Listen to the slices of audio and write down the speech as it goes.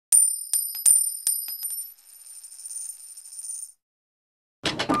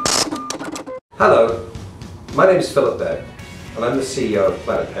Hello, my name is Philip Beck and I'm the CEO of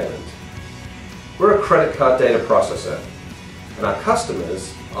Planet Payment. We're a credit card data processor and our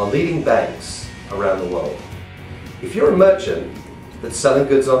customers are leading banks around the world. If you're a merchant that's selling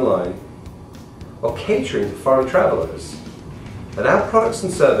goods online or catering to foreign travelers, then our products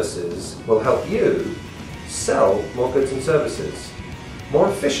and services will help you sell more goods and services more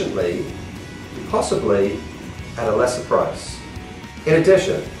efficiently, possibly at a lesser price. In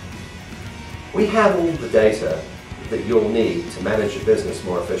addition, we have all the data that you'll need to manage your business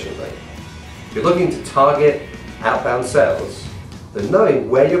more efficiently. If you're looking to target outbound sales, then knowing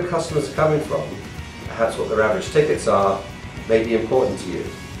where your customers are coming from, perhaps what their average tickets are, may be important to you.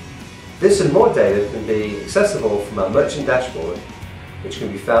 This and more data can be accessible from our merchant dashboard, which can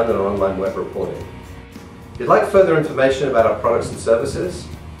be found in our online web reporting. If you'd like further information about our products and services,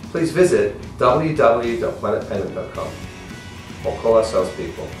 please visit www.planetpayment.com or call our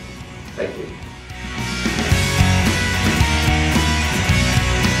salespeople. Thank you.